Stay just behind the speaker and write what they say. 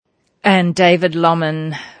And David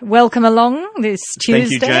Lommen, welcome along this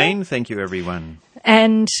Tuesday. Thank you, Jane. Thank you, everyone.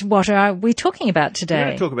 And what are we talking about today? We're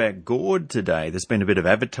going to talk about gourd today. There's been a bit of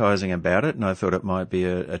advertising about it, and I thought it might be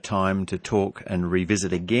a time to talk and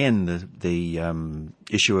revisit again the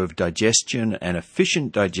issue of digestion and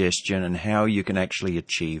efficient digestion and how you can actually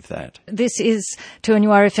achieve that. This is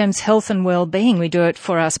 2NURFM's Health and Wellbeing. We do it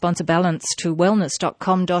for our sponsor Balance to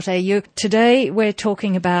wellness.com.au. Today we're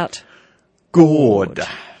talking about gourd.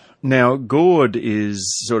 Now, gourd is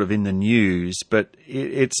sort of in the news, but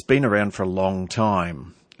it's been around for a long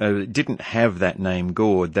time. It didn't have that name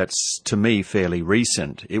gourd. That's, to me, fairly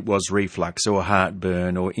recent. It was reflux or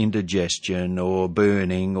heartburn or indigestion or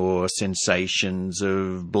burning or sensations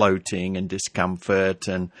of bloating and discomfort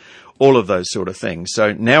and all of those sort of things.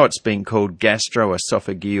 So now it's been called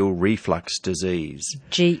gastroesophageal reflux disease.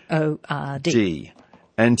 GORD.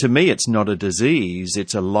 And to me, it's not a disease.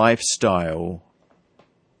 It's a lifestyle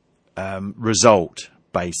result,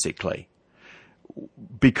 basically.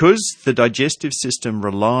 Because the digestive system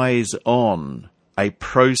relies on a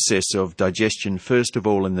process of digestion, first of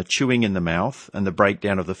all in the chewing in the mouth and the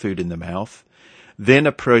breakdown of the food in the mouth, then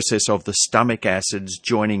a process of the stomach acids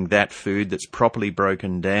joining that food that's properly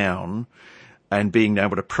broken down and being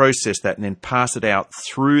able to process that and then pass it out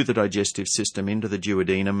through the digestive system into the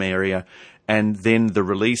duodenum area, and then the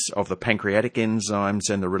release of the pancreatic enzymes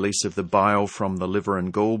and the release of the bile from the liver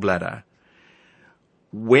and gallbladder.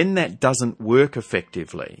 When that doesn't work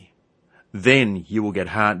effectively, then you will get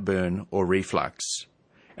heartburn or reflux.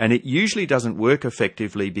 And it usually doesn't work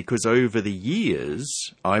effectively because over the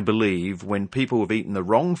years, I believe, when people have eaten the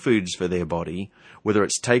wrong foods for their body, whether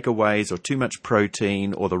it's takeaways or too much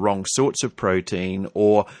protein or the wrong sorts of protein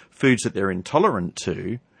or foods that they're intolerant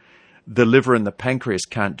to, the liver and the pancreas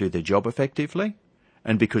can't do their job effectively.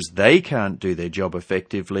 And because they can't do their job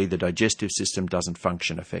effectively, the digestive system doesn't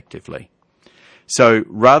function effectively. So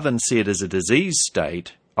rather than see it as a disease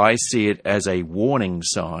state, I see it as a warning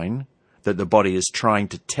sign that the body is trying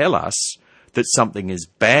to tell us that something is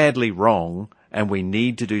badly wrong and we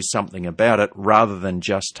need to do something about it rather than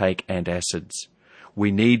just take antacids.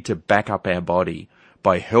 We need to back up our body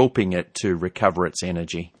by helping it to recover its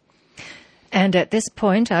energy. And at this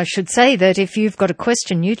point, I should say that if you've got a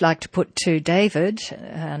question you'd like to put to David,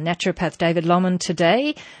 naturopath David Lommen,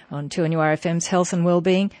 today on 2NURFM's Health and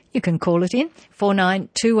Wellbeing, you can call it in,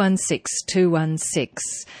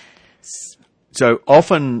 49216216. So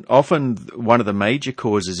often one of the major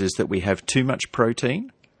causes is that we have too much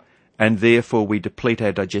protein and therefore we deplete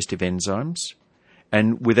our digestive enzymes.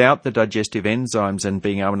 And without the digestive enzymes and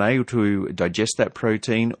being unable to digest that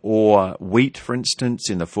protein, or wheat, for instance,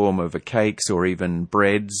 in the form of cakes or even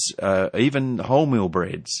breads, even wholemeal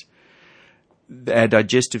breads, our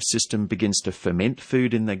digestive system begins to ferment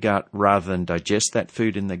food in the gut rather than digest that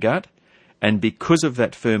food in the gut. And because of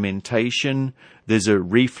that fermentation, there's a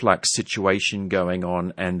reflux situation going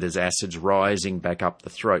on and there's acids rising back up the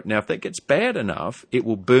throat. Now, if that gets bad enough, it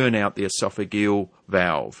will burn out the esophageal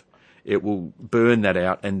valve. It will burn that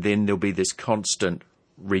out, and then there'll be this constant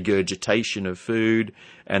regurgitation of food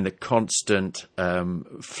and the constant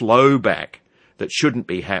flow back that shouldn't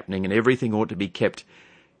be happening, and everything ought to be kept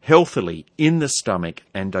healthily in the stomach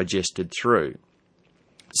and digested through.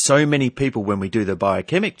 So many people, when we do the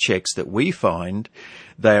biochemic checks, that we find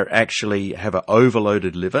they actually have an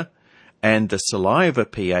overloaded liver, and the saliva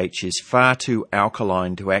pH is far too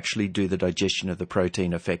alkaline to actually do the digestion of the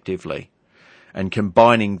protein effectively. And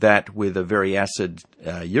combining that with a very acid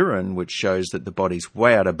urine, which shows that the body's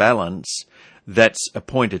way out of balance, that's a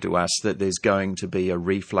pointer to us that there's going to be a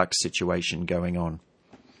reflux situation going on.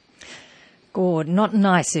 Gourd, not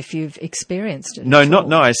nice if you've experienced it. No, not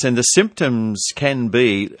nice. And the symptoms can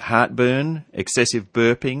be heartburn, excessive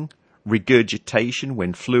burping, regurgitation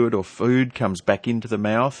when fluid or food comes back into the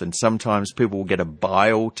mouth. And sometimes people will get a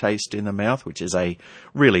bile taste in the mouth, which is a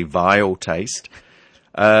really vile taste.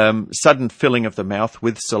 Sudden filling of the mouth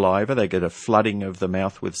with saliva. They get a flooding of the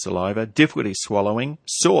mouth with saliva, difficulty swallowing,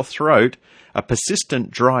 sore throat, a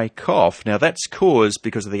persistent dry cough. Now that's caused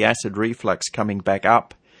because of the acid reflux coming back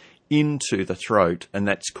up into the throat, and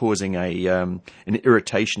that's causing an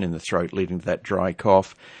irritation in the throat, leading to that dry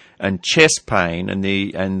cough. And chest pain, and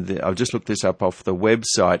I've just looked this up off the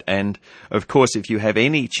website, and of course if you have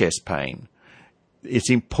any chest pain, it's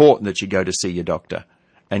important that you go to see your doctor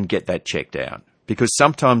and get that checked out. Because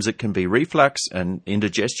sometimes it can be reflux and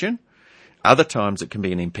indigestion. Other times it can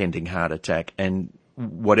be an impending heart attack. And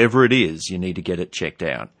whatever it is, you need to get it checked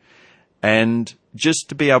out. And just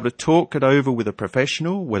to be able to talk it over with a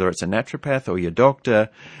professional, whether it's a naturopath or your doctor,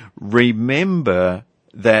 remember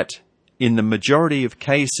that in the majority of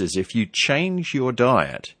cases, if you change your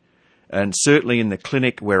diet And certainly in the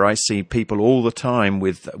clinic where I see people all the time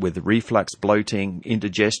with reflux, bloating,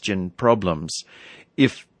 indigestion problems,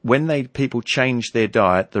 when people change their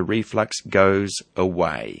diet, the reflux goes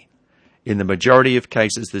away. In the majority of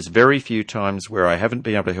cases, there's very few times where I haven't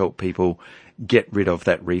been able to help people get rid of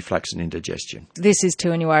that reflux and indigestion. This is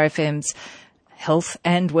 2NURFM's Health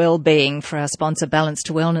and Wellbeing for our sponsor,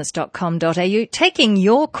 balancetowellness.com.au. Taking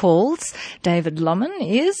your calls, David Lommen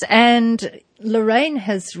is, and Lorraine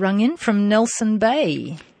has rung in from Nelson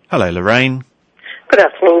Bay. Hello, Lorraine. Good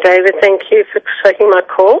afternoon, David. Thank you for taking my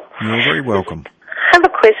call. You're very welcome. I have a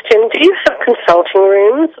question. Do you have consulting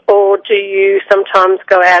rooms, or do you sometimes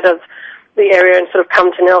go out of the area and sort of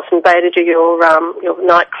come to Nelson Bay to do your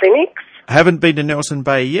night clinics? I haven't been to Nelson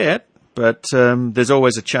Bay yet, but there's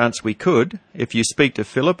always a chance we could. If you speak to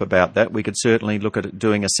Philip about that, we could certainly look at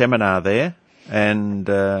doing a seminar there and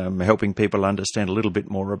helping people understand a little bit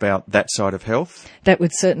more about that side of health. That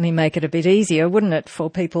would certainly make it a bit easier, wouldn't it, for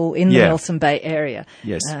people in the Nelson Bay area?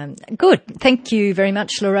 Yes. Good. Thank you very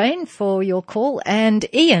much, Lorraine, for your call. And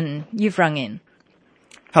Ian, you've rung in.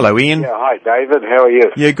 Hello, Ian. Yeah, hi, David. How are you?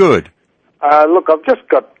 Yeah, good. Look, I've just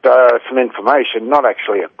got some information, not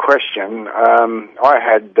actually a question. I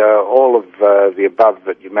had all of the above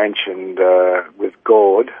that you mentioned with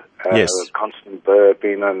GORD, yes. Constant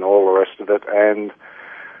burping and all the rest of it, and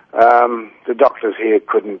the doctors here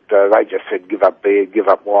couldn't, they just said give up beer, give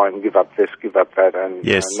up wine, give up this, give up that, and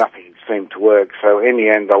yes. Nothing seemed to work. So in the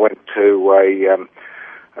end I went to what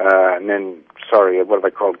are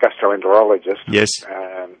they called, gastroenterologist. Yes.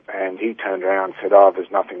 And he turned around and said,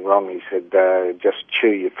 there's nothing wrong. He said, just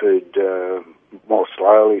chew your food more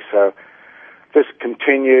slowly. So this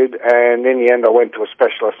continued, and in the end I went to a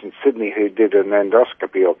specialist in Sydney who did an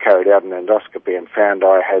endoscopy, or carried out an endoscopy, and found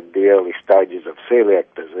I had the early stages of celiac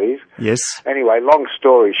disease. Yes. Anyway, long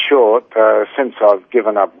story short, since I've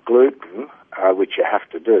given up gluten, which you have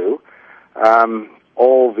to do,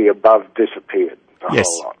 all the above disappeared, the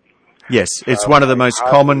whole lot. Yes, it's one of the most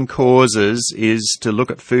common causes is to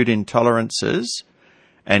look at food intolerances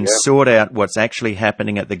and sort out what's actually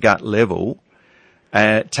happening at the gut level,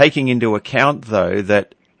 taking into account, though,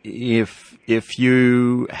 that if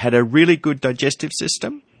you had a really good digestive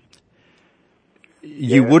system,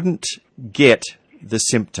 you wouldn't get the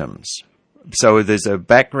symptoms. So there's a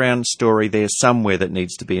background story there somewhere that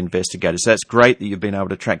needs to be investigated. So that's great that you've been able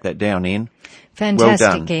to track that down, Ian. Fantastic,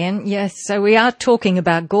 well done. Ian. Yes, so we are talking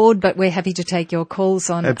about GORD, but we're happy to take your calls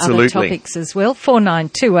on other topics as well.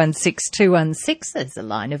 49216216. There's a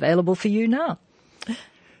line available for you now.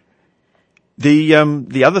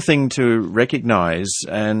 The other thing to recognise,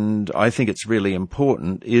 and I think it's really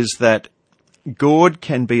important, is that GORD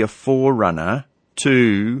can be a forerunner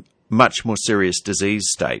to much more serious disease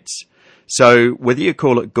states. So whether you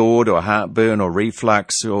call it GORD or heartburn or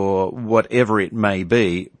reflux or whatever it may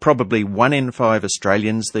be, probably 1 in 5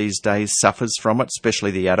 Australians these days suffers from it,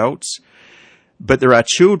 especially the adults. But there are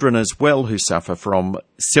children as well who suffer from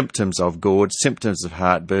symptoms of GORD, symptoms of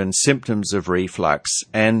heartburn, symptoms of reflux,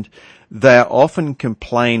 and they often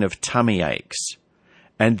complain of tummy aches.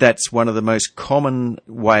 And that's one of the most common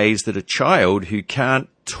ways that a child who can't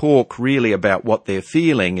talk really about what they're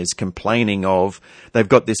feeling is complaining of they've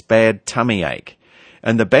got this bad tummy ache.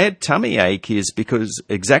 And the bad tummy ache is because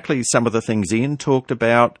exactly some of the things Ian talked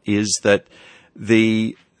about is that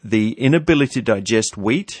the inability to digest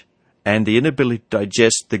wheat and the inability to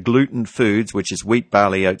digest the gluten foods, which is wheat,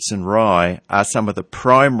 barley, oats and rye, are some of the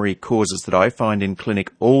primary causes that I find in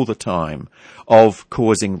clinic all the time of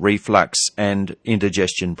causing reflux and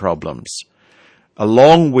indigestion problems,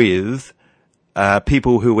 along with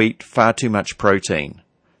people who eat far too much protein.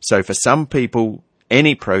 So for some people,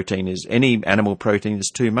 any animal protein is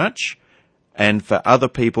too much, and for other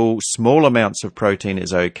people, small amounts of protein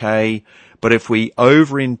is okay. But if we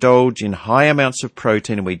overindulge in high amounts of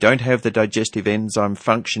protein and we don't have the digestive enzyme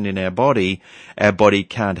function in our body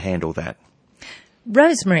can't handle that.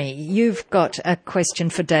 Rosemary, you've got a question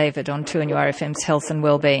for David on 2NURFM's Health and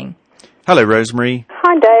Wellbeing. Hello, Rosemary.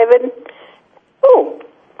 Hi, David. Oh,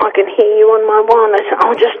 I can hear you on my wireless.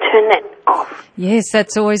 I'll just turn that off. Yes,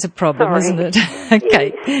 that's always a problem, Sorry. isn't it?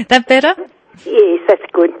 Okay. Yes. That better? Yes, that's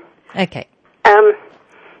good. Okay.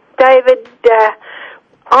 David,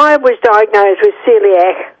 I was diagnosed with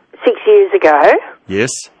celiac 6 years ago. Yes.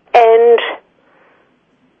 And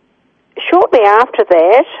shortly after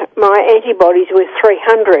that, my antibodies were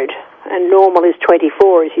 300, and normal is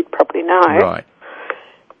 24, as you'd probably know. Right.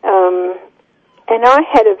 And I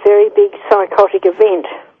had a very big psychotic event.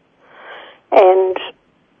 And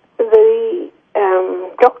the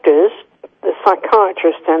doctors, the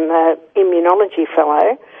psychiatrist and the immunology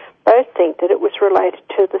fellow, both think that it was related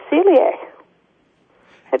to the celiac.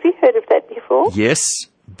 Have you heard of that before? Yes,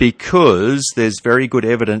 because there's very good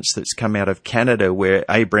evidence that's come out of Canada where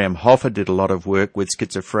Abraham Hoffa did a lot of work with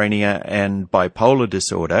schizophrenia and bipolar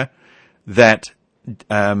disorder, that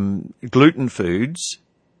gluten foods,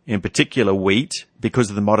 in particular wheat, because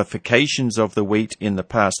of the modifications of the wheat in the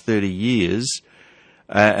past 30 years,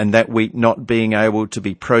 and that wheat not being able to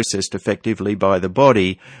be processed effectively by the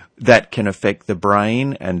body, that can affect the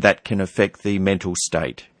brain and that can affect the mental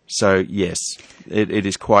state. So, yes, it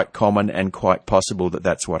is quite common and quite possible that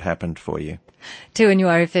that's what happened for you.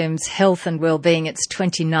 2NURFM's Health and Wellbeing, it's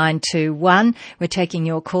 2921. We're taking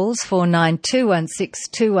your calls,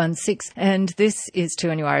 49216216, and this is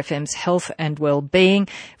 2NURFM's Health and Wellbeing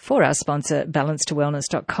for our sponsor,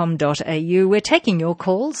 balancetoWellness.com.au. We're taking your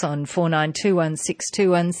calls on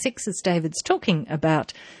 49216216 as David's talking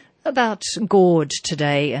about GORD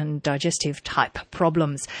today and digestive type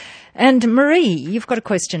problems. And Marie, you've got a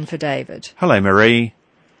question for David. Hello, Marie.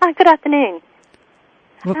 Hi, good afternoon.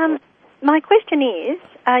 Well, my question is,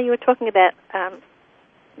 you were talking about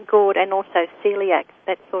GORD and also celiac,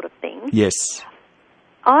 that sort of thing. Yes.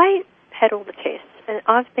 I had all the tests, and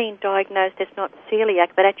I've been diagnosed as not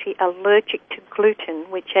celiac, but actually allergic to gluten,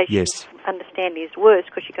 which, as you understand, is worse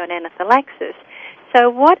because you go on anaphylaxis. So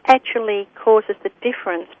what actually causes the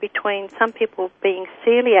difference between some people being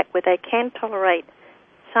celiac, where they can tolerate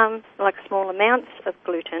some, like small amounts of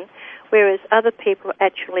gluten, whereas other people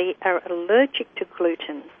actually are allergic to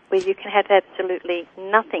gluten, where you can have absolutely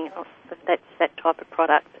nothing of that type of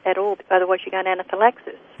product at all, otherwise you go on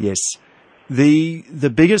anaphylaxis? Yes. The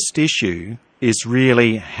biggest issue is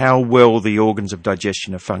really how well the organs of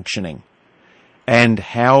digestion are functioning and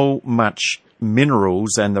how much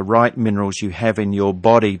minerals and the right minerals you have in your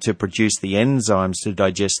body to produce the enzymes to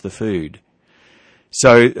digest the food.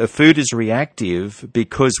 So a food is reactive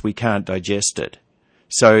because we can't digest it.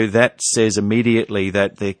 So that says immediately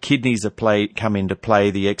that the kidneys come into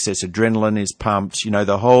play, the excess adrenaline is pumped,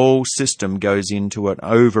 the whole system goes into an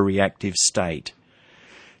overreactive state.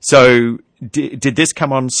 So did this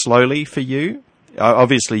come on slowly for you?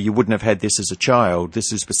 Obviously you wouldn't have had this as a child.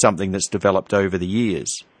 This is something that's developed over the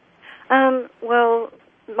years. Well,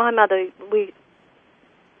 my mother,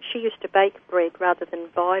 she used to bake bread rather than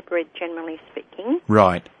buy bread, generally speaking.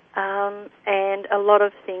 Right. And a lot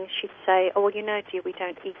of things she'd say, oh, dear, we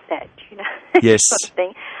don't eat that, Yes. sort of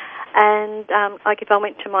thing. And like if I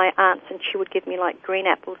went to my aunt's and she would give me like green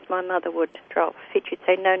apples, my mother would throw a fit. She'd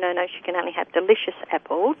say, no, she can only have delicious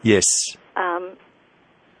apples. Yes.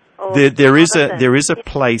 There is a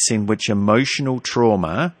place in which emotional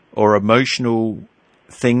trauma or emotional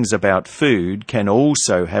things about food can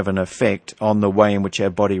also have an effect on the way in which our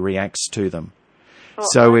body reacts to them.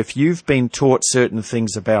 So if you've been taught certain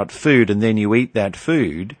things about food and then you eat that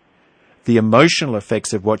food, the emotional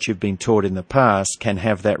effects of what you've been taught in the past can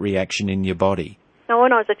have that reaction in your body. Now,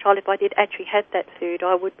 when I was a child, if I did actually have that food,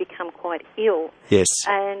 I would become quite ill. Yes.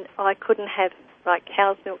 And I couldn't have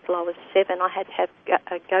cow's milk till I was 7. I had to have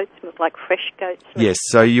goat's milk, like fresh goat's milk. Yes,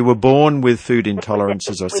 so you were born with food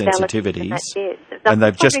intolerances or sensitivities, and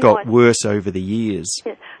they've just got worse over the years.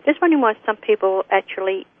 Yeah. Just wondering why some people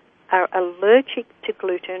actually are allergic to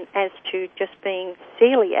gluten as to just being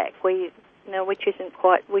celiac, which isn't.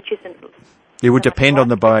 It would depend on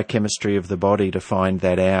the biochemistry of the body to find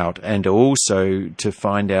that out, and also to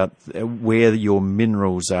find out where your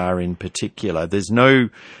minerals are in particular.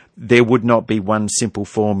 There would not be one simple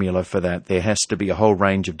formula for that. There has to be a whole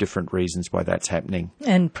range of different reasons why that's happening.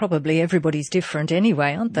 And probably everybody's different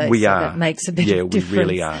anyway, aren't they? We are. That makes a big difference. Yeah, we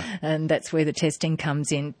really are. And that's where the testing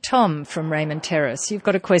comes in. Tom from Raymond Terrace, you've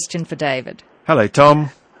got a question for David. Hello,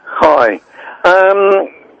 Tom. Hi.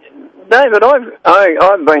 David,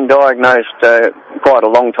 I've been diagnosed quite a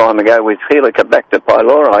long time ago with Helicobacter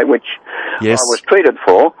pylori, which I was treated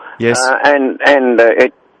for. Yes. And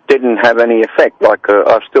it didn't have any effect,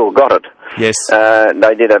 I've still got it. Yes.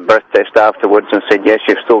 They did a breath test afterwards and said, yes,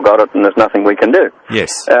 you've still got it and there's nothing we can do.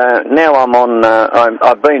 Yes. Now I'm on,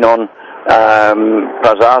 I've been on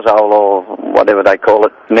Prasazole or whatever they call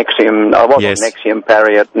it, Nexium. I was on Nexium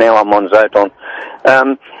Pariat, now I'm on Zoton.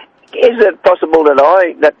 Is it possible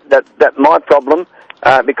that my problem,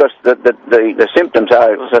 because the symptoms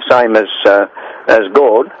are the same as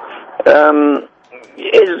GORD,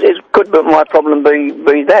 could my problem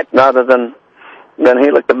be that rather than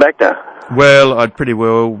Helicobacter? Well,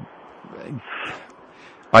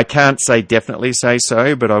 I can't definitely say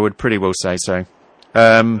so, but I would pretty well say so.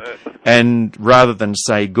 And rather than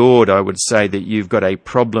say GORD, I would say that you've got a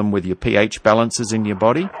problem with your pH balances in your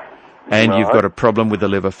body, and you've got a problem with the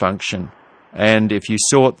liver function. And if you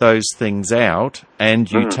sort those things out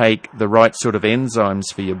and you take the right sort of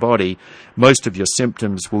enzymes for your body, most of your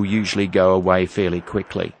symptoms will usually go away fairly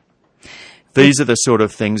quickly. These are the sort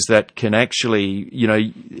of things that can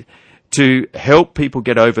actually, to help people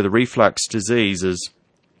get over the reflux diseases.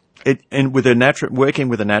 Working with a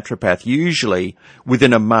naturopath, usually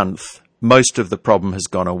within a month, most of the problem has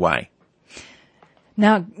gone away.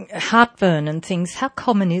 Now, heartburn and things, how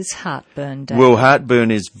common is heartburn, David? Well, heartburn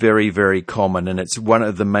is very, very common, and it's one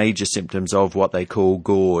of the major symptoms of what they call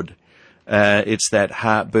GORD. It's that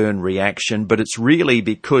heartburn reaction, but it's really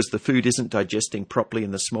because the food isn't digesting properly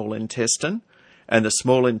in the small intestine, and the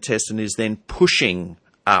small intestine is then pushing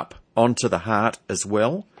up onto the heart as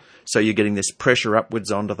well. So you're getting this pressure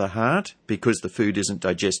upwards onto the heart because the food isn't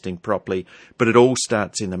digesting properly, but it all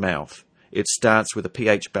starts in the mouth. It starts with a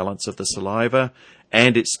pH balance of the saliva,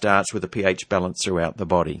 and it starts with a pH balance throughout the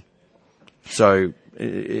body. So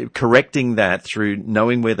correcting that through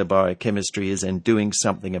knowing where the biochemistry is and doing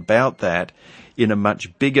something about that in a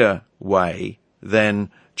much bigger way than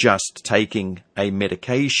just taking a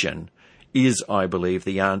medication is, I believe,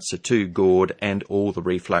 the answer to GORD and all the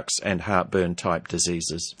reflux and heartburn type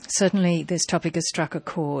diseases. Certainly this topic has struck a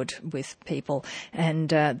chord with people,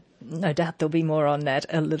 and no doubt there'll be more on that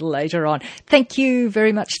a little later on. Thank you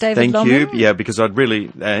very much, David Lomman. Thank you. Yeah, because I'd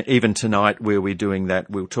really, even tonight where we're doing that,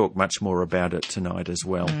 we'll talk much more about it tonight as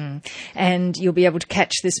well. And you'll be able to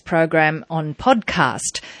catch this program on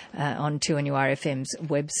podcast on 2NURFM's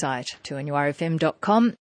website, 2NURFM.com.